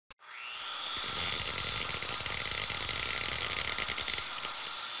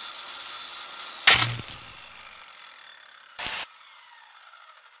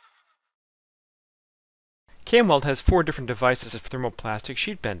Kamweld has 4 different devices of thermoplastic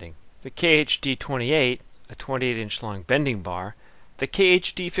sheet bending: the KHD28, a 28-inch long bending bar; the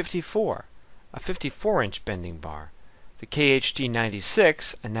KHD54, a 54-inch bending bar; the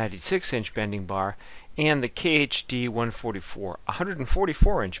KHD96, a 96-inch bending bar; and the KHD144, a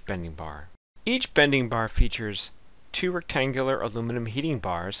 144-inch bending bar. Each bending bar features 2 rectangular aluminum heating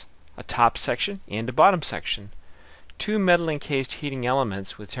bars, a top section and a bottom section, 2 metal-encased heating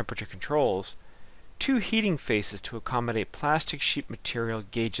elements with temperature controls, 2 heating faces to accommodate plastic sheet material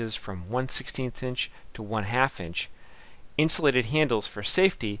gauges from 1/16 inch to 1/2 inch, insulated handles for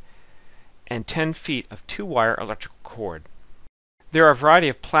safety, and 10 feet of 2-wire electrical cord. There are a variety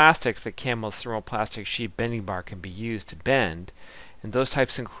of plastics that Kamweld's thermoplastic sheet bending bar can be used to bend, and those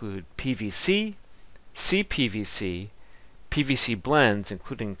types include PVC, CPVC, PVC blends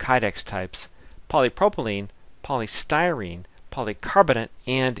including Kydex types, polypropylene, polystyrene, polycarbonate,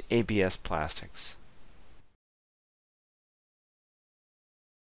 and ABS plastics.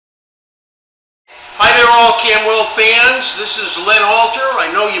 Hi there all Kamweld fans, this is Len Alter. I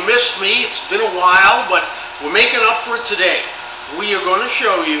know you missed me, it's been a while, but we're making up for it today. We are going to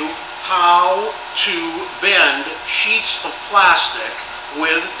show you how to bend sheets of plastic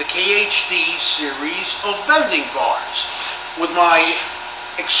with the KHD series of bending bars. With my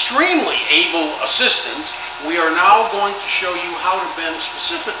extremely able assistant, we are now going to show you how to bend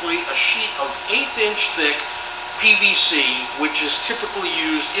specifically a sheet of 1/8 inch thick PVC, which is typically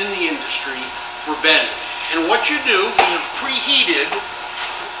used in the industry for bending. And what you do, we have preheated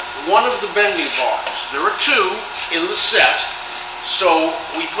one of the bending bars. There are 2 in the set. So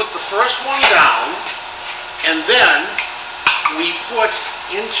we put the first one down, and then we put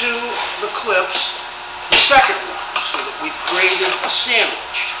into the clips the second one, so that we've created a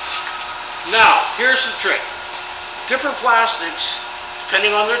sandwich. Now, here's the trick. Different plastics,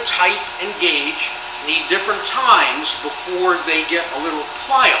 depending on their type and gauge, need different times before they get a little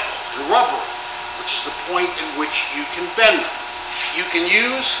pliable and rubbery, which is the point at which you can bend them. You can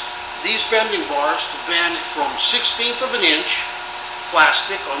use these bending bars to bend from 1/16 of an inch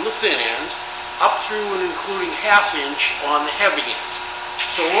plastic on the thin end up through and including 1/2 inch on the heavy end.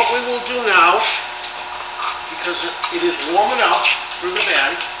 So what we will do now, because it is warm enough for the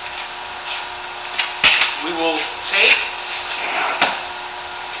bend, we will take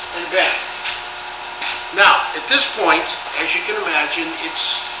and bend. Now, at this point, as you can imagine,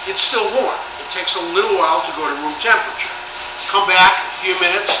 it's still warm. It takes a little while to go to room temperature. Come back a few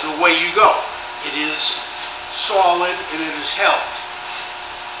minutes and away you go. It is solid and it is held.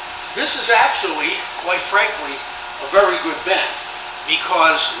 This is actually, quite frankly, a very good bend,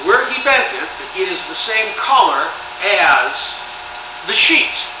 because where he bent it, it is the same color as the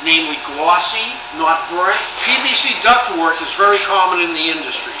sheet, namely glossy, not burnt. PVC ductwork is very common in the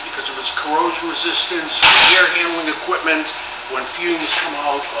industry because of its corrosion resistance, air handling equipment, when fumes come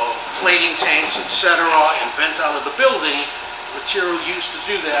out of plating tanks, etc., and vent out of the building. Material used to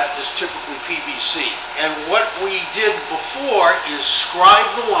do that is typically PVC. And what we did before is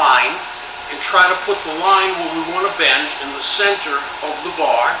scribe the line and try to put the line where we want to bend in the center of the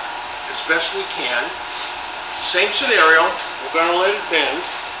bar as best we can. Same scenario, we're going to let it bend.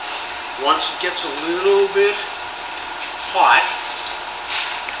 Once it gets a little bit hot,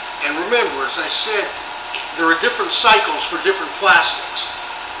 and remember, as I said, there are different cycles for different plastics.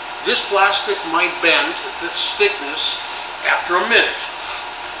 This plastic might bend at this thickness after a minute.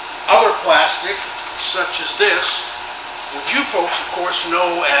 Other plastic, such as this, which you folks of course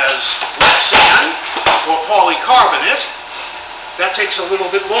know as wet sand or polycarbonate, that takes a little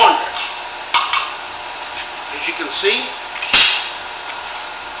bit longer. As you can see,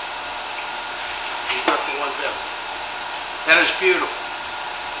 you've got the one bend. That is beautiful.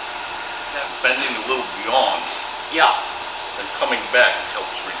 That bending a little beyond, Yeah. and coming back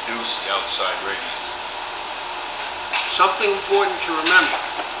helps reduce the outside radius. Something important to remember,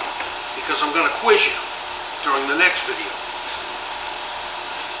 because I'm going to quiz you during the next video.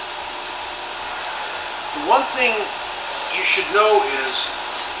 The one thing you should know is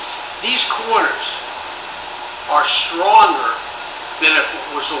these corners are stronger than if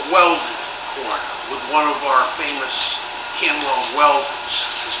it was a welded corner with one of our famous Kamweld welders.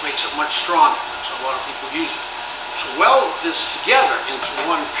 This makes it much stronger, so a lot of people use it. To weld this together into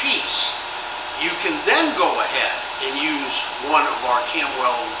one piece, you can then go ahead and use one of our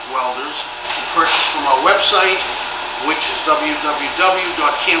Kamweld welders and purchase from our website, which is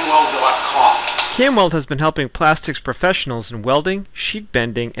www.kamweld.com. Kamweld has been helping plastics professionals in welding, sheet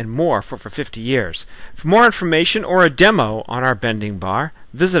bending, and more for 50 years. For more information or a demo on our bending bar,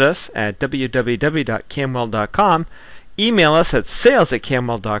 visit us at www.kamweld.com. Email us at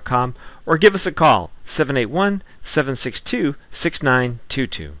sales@kamweld.com or give us a call,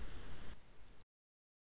 781-762-6922.